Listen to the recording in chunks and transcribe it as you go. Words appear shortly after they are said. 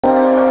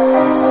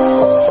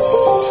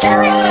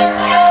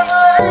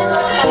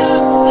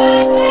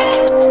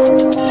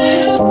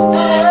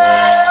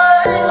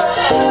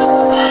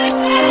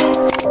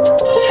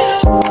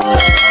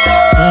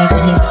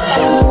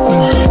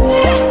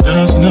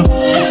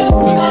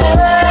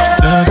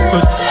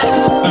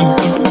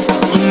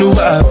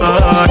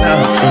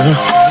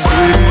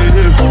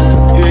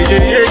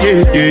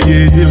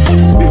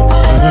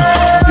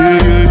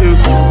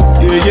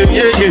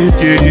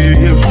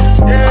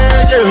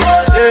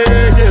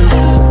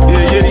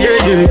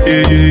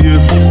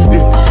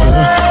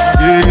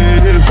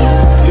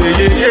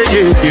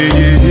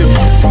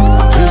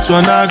This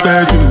one I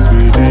beg you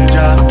with the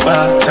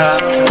jabata.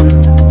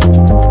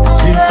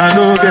 I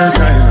no get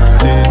time, I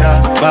did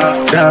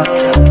that.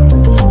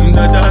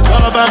 That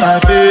cover my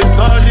face,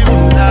 calling me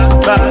that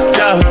bad.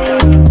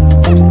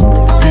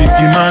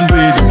 Biggie man,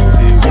 we don't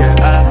get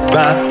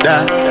bad.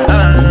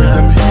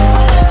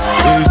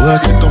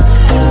 What's it come?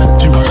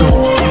 You are gone,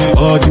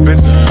 all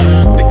depend.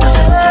 They can't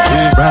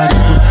ride the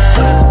foot,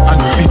 I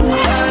no feet,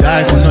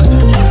 die for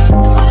nothing.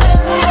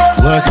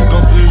 What's it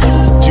come?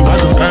 You are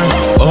gone,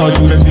 all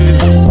depend.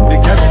 They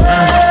can't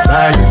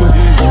ride the foot,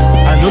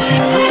 I no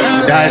feet,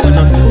 die for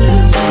nothing.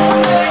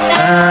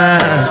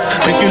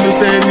 Make you know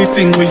say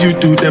anything when you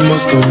do, they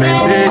must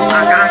commend it.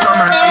 I can't come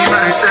and see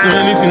myself. So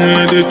anything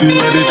when they do,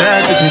 they try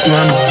to take me to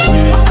another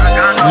way. I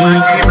can't come and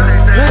see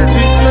myself.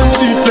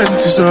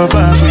 Plenty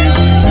survive with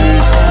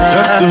this,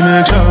 just to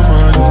make your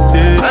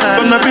money.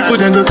 But my people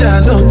then go say I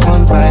know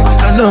one buy,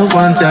 I know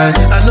one die,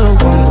 I know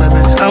one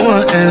women. I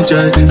want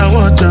enjoy, I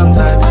want job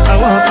life, I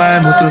want buy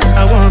motor,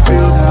 I want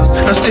build house,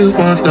 I still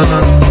want to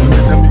learn.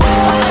 Tell me,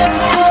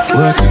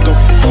 what's it come?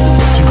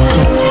 You want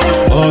come?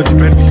 All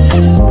depend.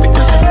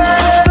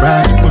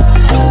 Ride the boat,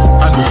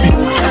 I no feet,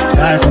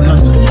 die for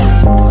nothing.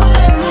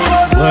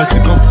 What's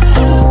it come?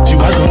 You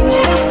are gone,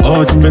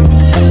 all depend.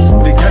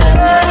 They can't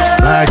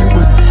ride the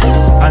boat,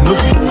 I no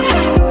feet.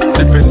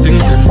 Different things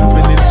that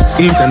happening,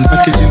 schemes and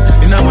packaging.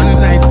 In a one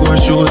night for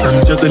shows,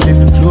 I'm juggling.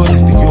 Flow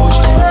like the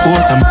ocean, my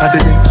coat, I'm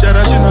paddling. Shout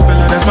out,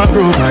 Bella, that's my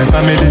bro, my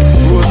family.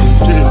 Frozen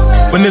dreams.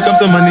 When it comes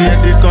to money, I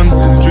did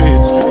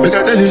concentrate. Make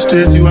I tell you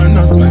straight, you are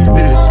not my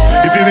mate.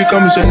 If you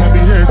become a shine, I'll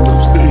be head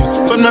of state.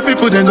 But my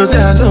people then go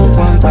say, I know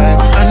one buy,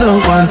 I know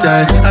one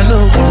die, I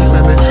know one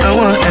women. I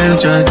want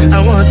enjoy,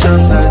 I want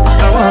job life,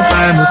 I want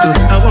buy motor,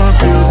 I want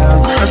build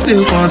house, I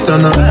still want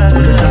to know.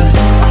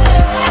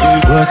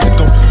 What's it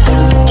come?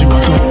 You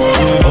are gone,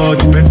 all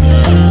depend.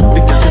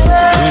 They can't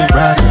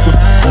ride the foot,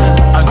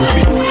 I no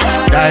feet,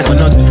 die for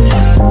nothing.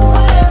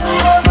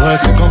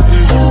 What's it come?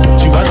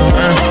 You are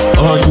gone,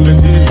 all depend.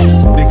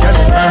 They can't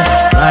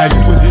ride the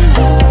foot,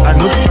 I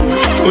no feet.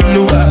 Oh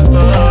no, I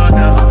fall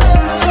now.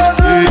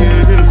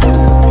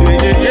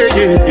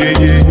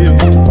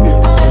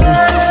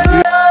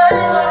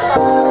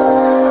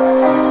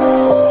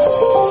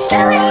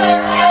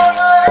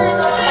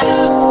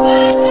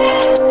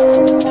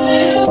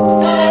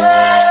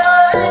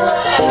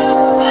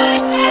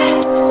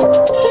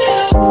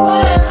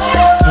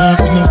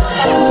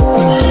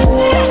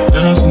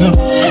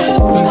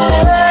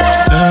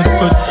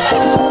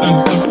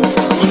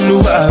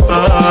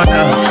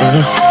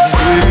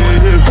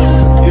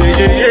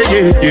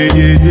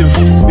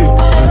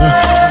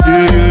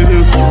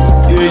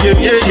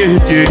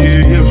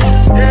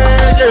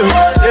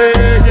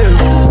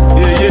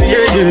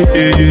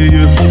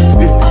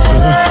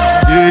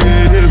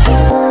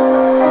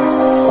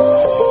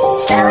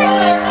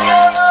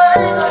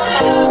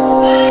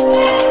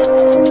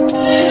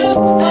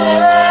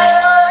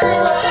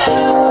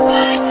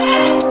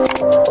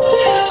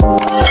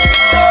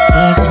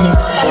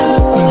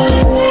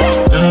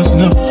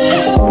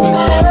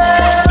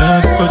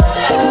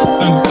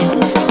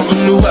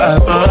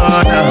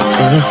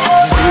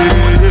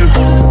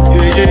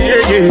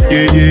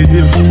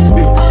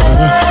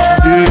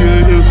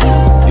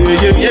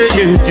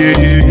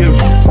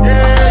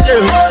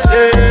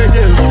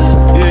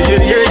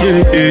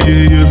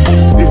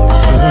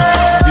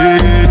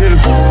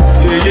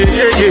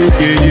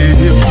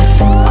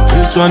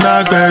 This one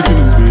I beg you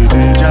with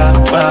the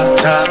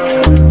jabata.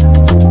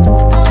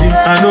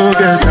 I no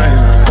get time,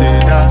 I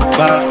did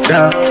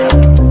that.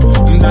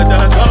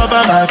 That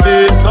cover my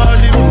face,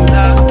 calling me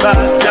that bad.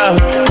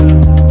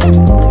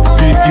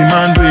 Biggie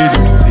man, we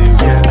don't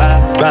get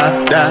bad.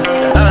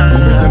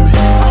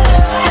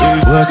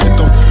 What's it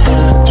come?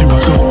 You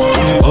are gone,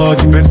 all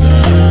depend.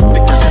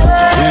 They can't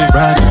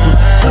ride the foot,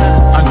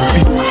 I no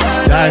feet,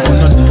 die for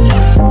nothing.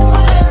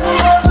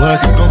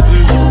 What's it come?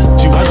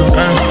 You are gone,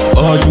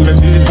 all depend.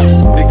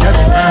 They can't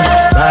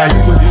ride the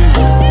foot,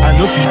 I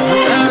no feet,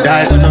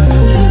 die for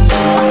nothing.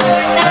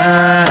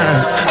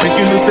 Make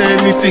you know say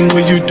anything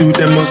when you do,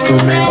 they must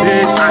commend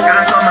it. I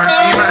can't come and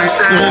see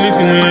myself. So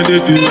anything when they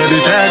do, they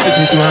try to take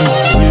me to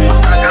another way.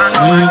 I can't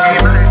come and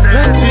see myself.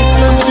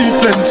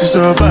 Plenty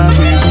survive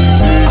with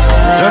this,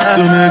 just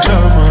to make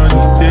your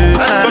money.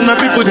 But my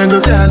people then go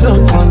say, I know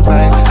one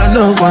buy, I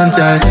know one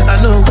die, I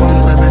know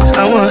one women.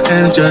 I want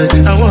enjoy,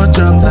 I want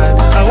job life,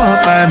 I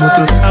want buy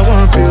motor, I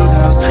want build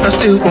house, I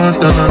still want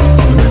to learn.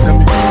 Tell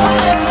me,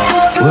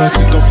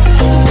 what's it come?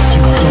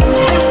 You are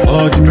gone.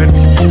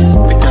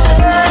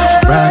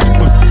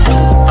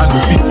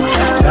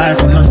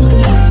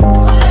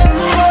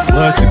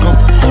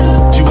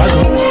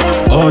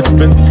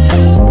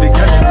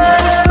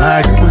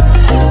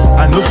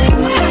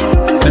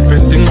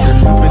 Different things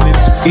them happening,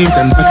 schemes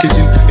and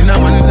packaging. In a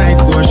one night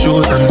for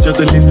shows, I'm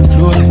juggling.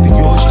 Flow like the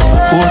ocean,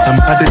 boat I'm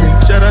paddling.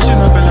 Shout out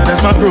Bella,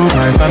 that's my bro,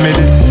 my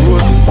family.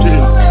 Rose and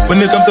trace.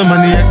 When it comes to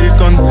money, I they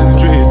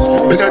concentrate.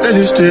 Make I tell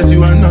you straight,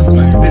 you are not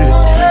my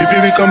mate. If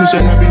you become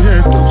shall not be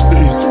head of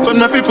state. For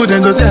my people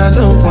then go say I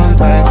know one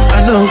buy,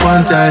 I know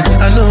one die,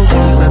 I know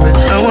one baby.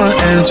 I want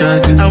enjoy,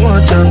 I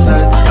want jump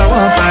life, I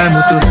want buy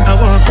motor, I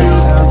want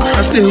build house,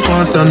 I still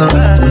want to know.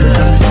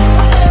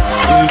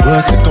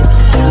 What's it come?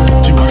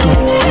 You are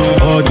come,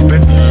 all the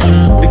penny,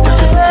 the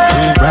cash,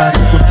 ride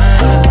the foot,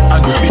 I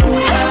go fit,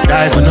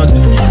 die for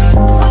nothing.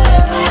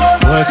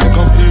 What's it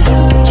come?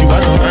 You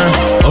are come,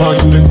 all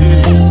the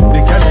penny, the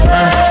cash,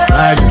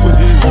 ride the foot,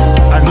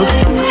 I know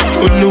fit,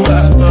 oh no,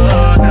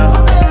 now.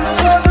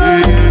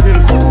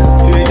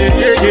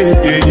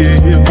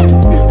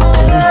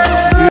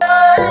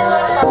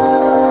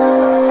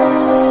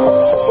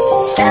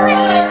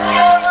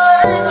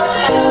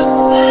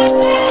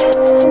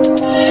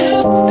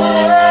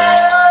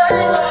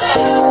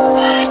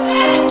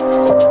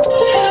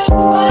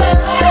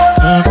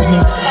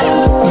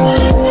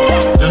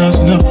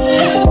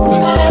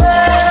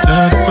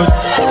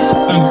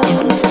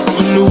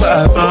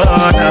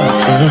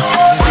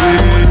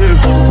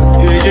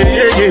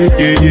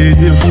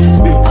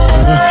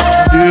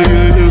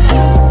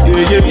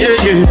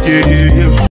 Yeah.